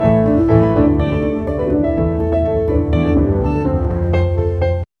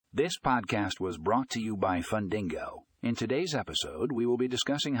podcast was brought to you by Fundingo. In today's episode, we will be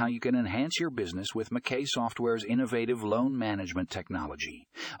discussing how you can enhance your business with MCA Software's innovative loan management technology.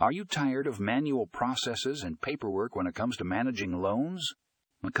 Are you tired of manual processes and paperwork when it comes to managing loans?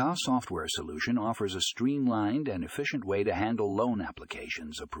 MCA Software Solution offers a streamlined and efficient way to handle loan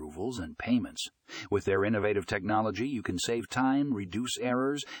applications, approvals, and payments. With their innovative technology, you can save time, reduce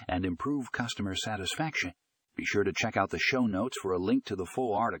errors, and improve customer satisfaction. Be sure to check out the show notes for a link to the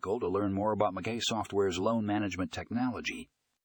full article to learn more about MCA Software's loan management technology.